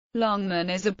Longman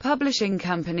is a publishing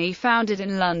company founded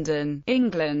in London,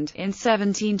 England, in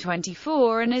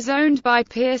 1724 and is owned by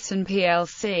Pearson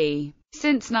plc.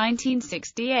 Since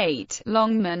 1968,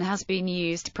 Longman has been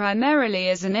used primarily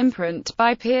as an imprint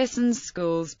by Pearson's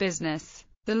schools business.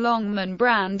 The Longman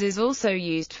brand is also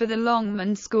used for the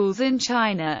Longman schools in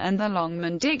China and the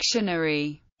Longman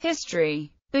Dictionary.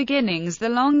 History. Beginnings. The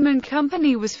Longman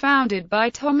Company was founded by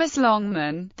Thomas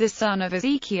Longman, the son of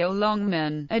Ezekiel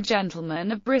Longman, a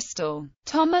gentleman of Bristol.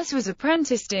 Thomas was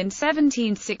apprenticed in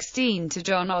 1716 to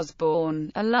John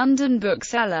Osborne, a London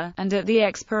bookseller, and at the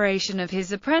expiration of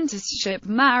his apprenticeship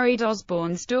married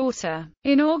Osborne's daughter.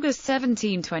 In August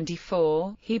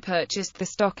 1724, he purchased the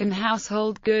stock and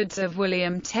household goods of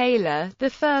William Taylor, the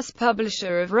first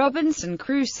publisher of Robinson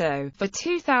Crusoe, for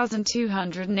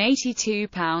 £2,282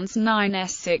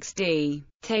 9s.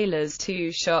 Taylor's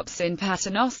two shops in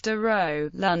Paternoster Row,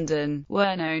 London,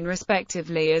 were known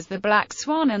respectively as the Black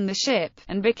Swan and the Ship,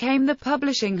 and became the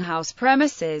publishing house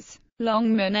premises.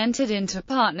 Longman entered into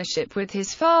partnership with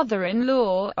his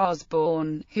father-in-law,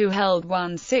 Osborne, who held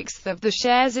 1/6 of the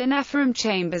shares in Ephraim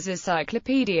Chambers'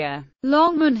 Encyclopedia.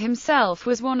 Longman himself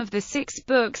was one of the 6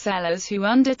 booksellers who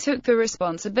undertook the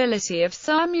responsibility of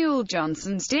Samuel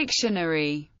Johnson's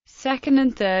dictionary. Second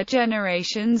and third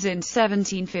generations. In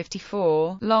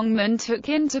 1754, Longman took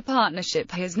into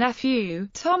partnership his nephew,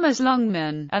 Thomas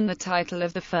Longman, and the title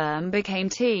of the firm became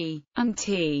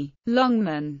T&T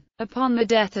Longman. Upon the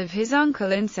death of his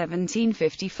uncle in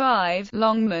 1755,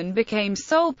 Longman became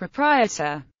sole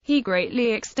proprietor. He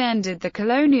greatly extended the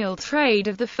colonial trade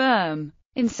of the firm.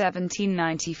 In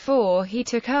 1794 he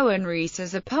took Owen Rees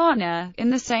as a partner.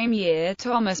 In the same year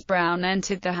Thomas Brown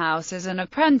entered the house as an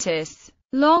apprentice.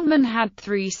 Longman had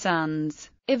 3 sons.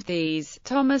 Of these,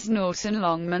 Thomas Norton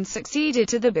Longman succeeded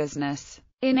to the business.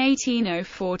 In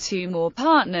 1804 2 more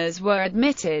partners were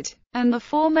admitted, and the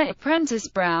former apprentice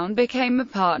Brown became a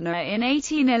partner in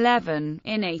 1811.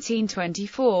 In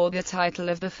 1824 the title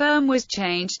of the firm was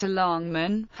changed to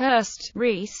Longman, Hurst,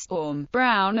 Rees, Orme,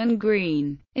 Brown and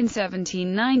Green. In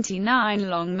 1799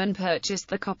 Longman purchased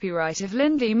the copyright of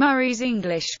Lindley Murray's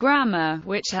English Grammar,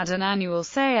 which had an annual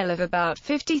sale of about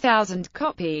 50,000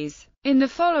 copies. In the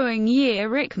following year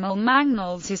Rickmal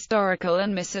Magnall's Historical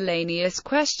and Miscellaneous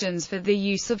Questions for the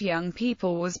Use of Young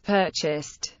People was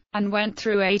purchased, and went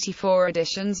through 84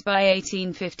 editions by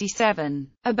 1857.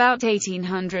 About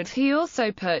 1800 he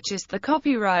also purchased the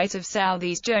copyright of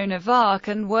Southey's Joan of Arc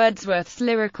and Wordsworth's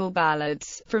Lyrical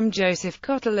Ballads, from Joseph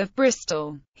Cottle of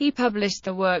Bristol. He published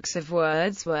the works of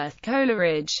Wordsworth,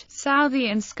 Coleridge, Southey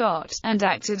and Scott, and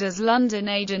acted as London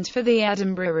agent for the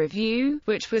Edinburgh Review,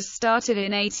 which was started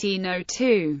in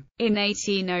 1802. In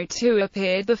 1802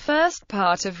 appeared the first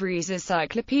part of Rees'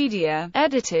 Encyclopedia,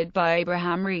 edited by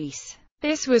Abraham Rees.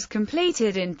 This was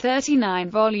completed in 39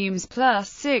 volumes plus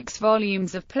 6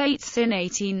 volumes of plates in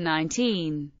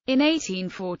 1819. In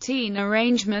 1814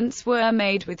 arrangements were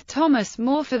made with Thomas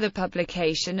More for the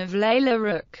publication of Layla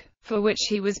Rook, for which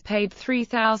he was paid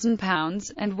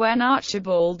 £3,000, and when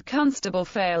Archibald Constable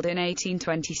failed in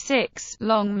 1826,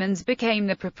 Longmans became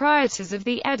the proprietors of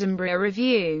the Edinburgh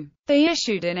Review. They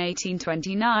issued in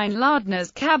 1829 Lardner's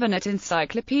Cabinet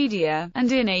Encyclopedia,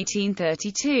 and in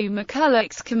 1832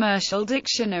 McCulloch's Commercial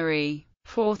Dictionary.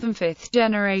 Fourth and fifth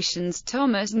generations.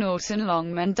 Thomas Norton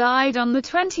Longman died on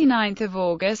 29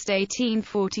 August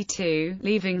 1842,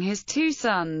 leaving his 2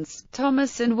 sons,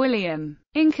 Thomas and William,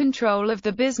 in control of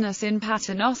the business in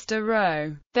Paternoster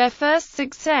Row. Their first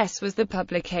success was the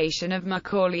publication of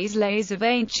Macaulay's Lays of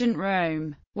Ancient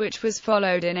Rome, which was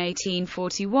followed in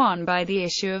 1841 by the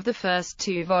issue of the first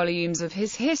 2 volumes of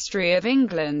his History of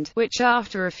England, which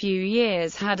after a few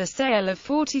years had a sale of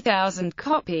 40,000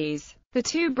 copies. The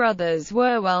 2 brothers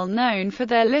were well known for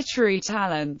their literary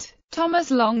talent. Thomas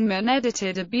Longman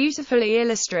edited a beautifully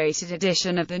illustrated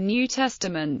edition of the New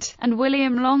Testament, and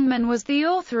William Longman was the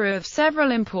author of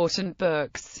several important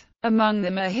books. Among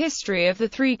them a history of the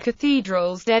 3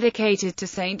 cathedrals dedicated to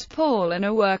St. Paul and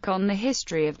a work on the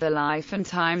history of the life and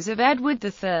times of Edward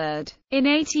III. In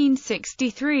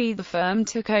 1863 the firm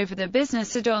took over the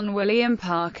business of John William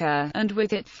Parker, and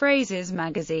with it Fraser's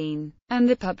Magazine, and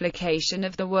the publication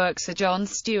of the works of John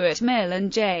Stuart Mill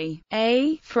and J.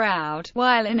 A. Froude,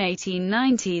 while in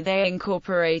 1890 they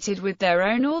incorporated with their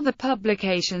own all the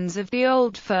publications of the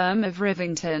old firm of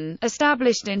Rivington,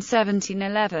 established in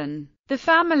 1711. The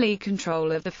family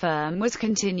control of the firm was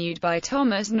continued by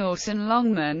Thomas Norton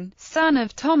Longman, son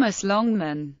of Thomas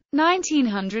Longman,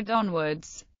 1900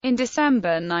 onwards. In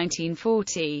December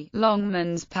 1940,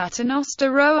 Longman's Paternoster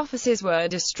Row offices were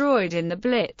destroyed in the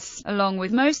Blitz, along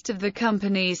with most of the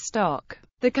company's stock.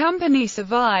 The company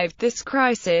survived this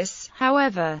crisis,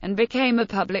 however, and became a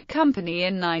public company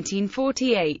in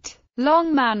 1948.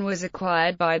 Longman was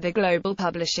acquired by the global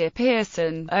publisher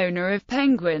Pearson, owner of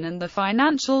Penguin and the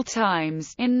Financial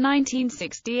Times, in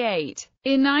 1968.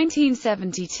 In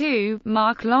 1972,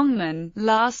 Mark Longman,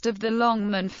 last of the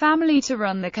Longman family to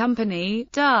run the company,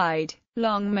 died.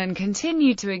 Longman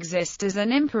continued to exist as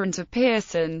an imprint of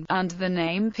Pearson, under the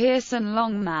name Pearson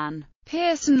Longman.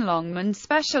 Pearson Longman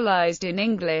specialized in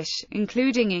English,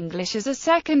 including English as a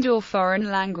second or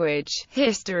foreign language,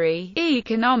 history,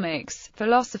 economics,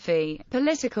 philosophy,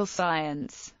 political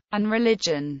science, and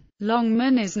religion.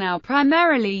 Longman is now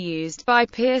primarily used by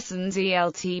Pearson's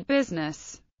ELT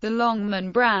business. The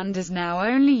Longman brand is now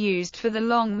only used for the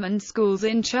Longman schools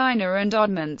in China and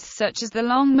oddments such as the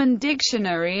Longman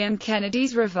Dictionary and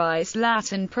Kennedy's Revised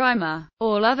Latin Primer.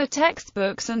 All other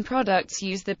textbooks and products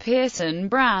use the Pearson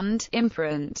brand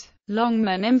imprint.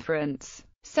 Longman imprints.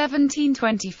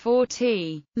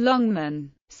 1724T.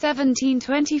 Longman.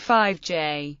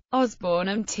 1725J. Osborne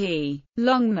and T.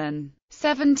 Longman.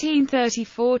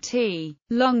 1734T.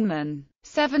 Longman.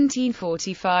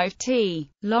 1745T.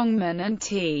 Longman and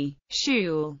T.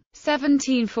 Schule.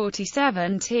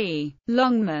 1747T.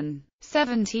 Longman.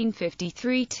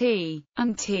 1753T.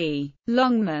 and T.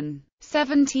 Longman.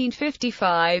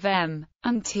 1755M.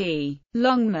 and T.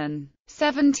 Longman.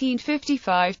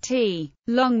 1755T.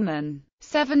 Longman.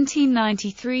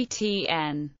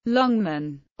 1793TN.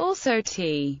 Longman. Also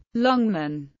T.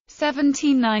 Longman.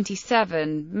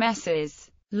 1797 Messrs.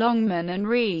 Longman and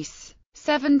Rees.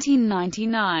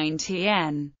 1799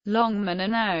 TN. Longman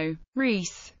and O.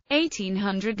 Rees.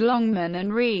 1800 Longman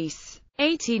and Rees.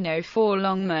 1804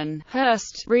 Longman,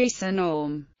 Hurst, Rees and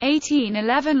Orme.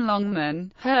 1811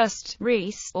 Longman, Hurst,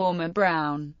 Rees, Orme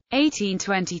Brown.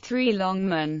 1823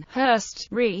 Longman, Hurst,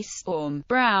 Rees, Orme,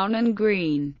 Brown and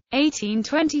Green.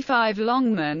 1825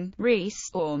 Longman, Rees,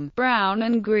 Orme, Brown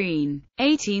and Green.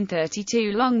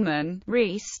 1832 Longman,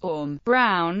 Rees, Orme,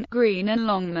 Brown, Green and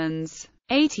Longmans.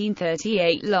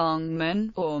 1838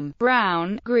 Longman, Orme,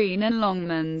 Brown, Green and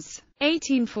Longmans.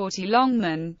 1840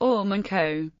 Longman, Orme &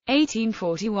 Co.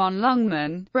 1841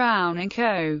 Longman, Brown &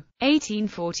 Co.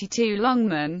 1842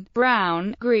 Longman,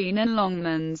 Brown, Green and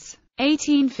Longmans.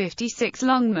 1856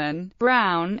 Longman,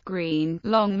 Brown, Green,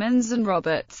 Longmans and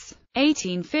Roberts.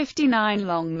 1859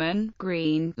 Longman,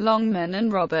 Green, Longman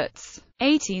and Roberts.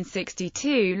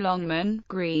 1862 Longman,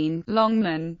 Green,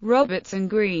 Longman, Roberts and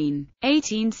Green.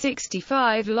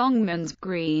 1865 Longmans,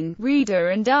 Green, Reader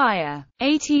and Dyer.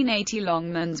 1880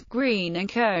 Longmans, Green &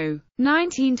 Co.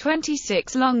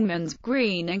 1926 Longmans,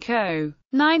 Green & Co.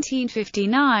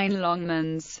 1959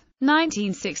 Longmans.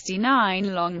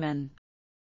 1969 Longman.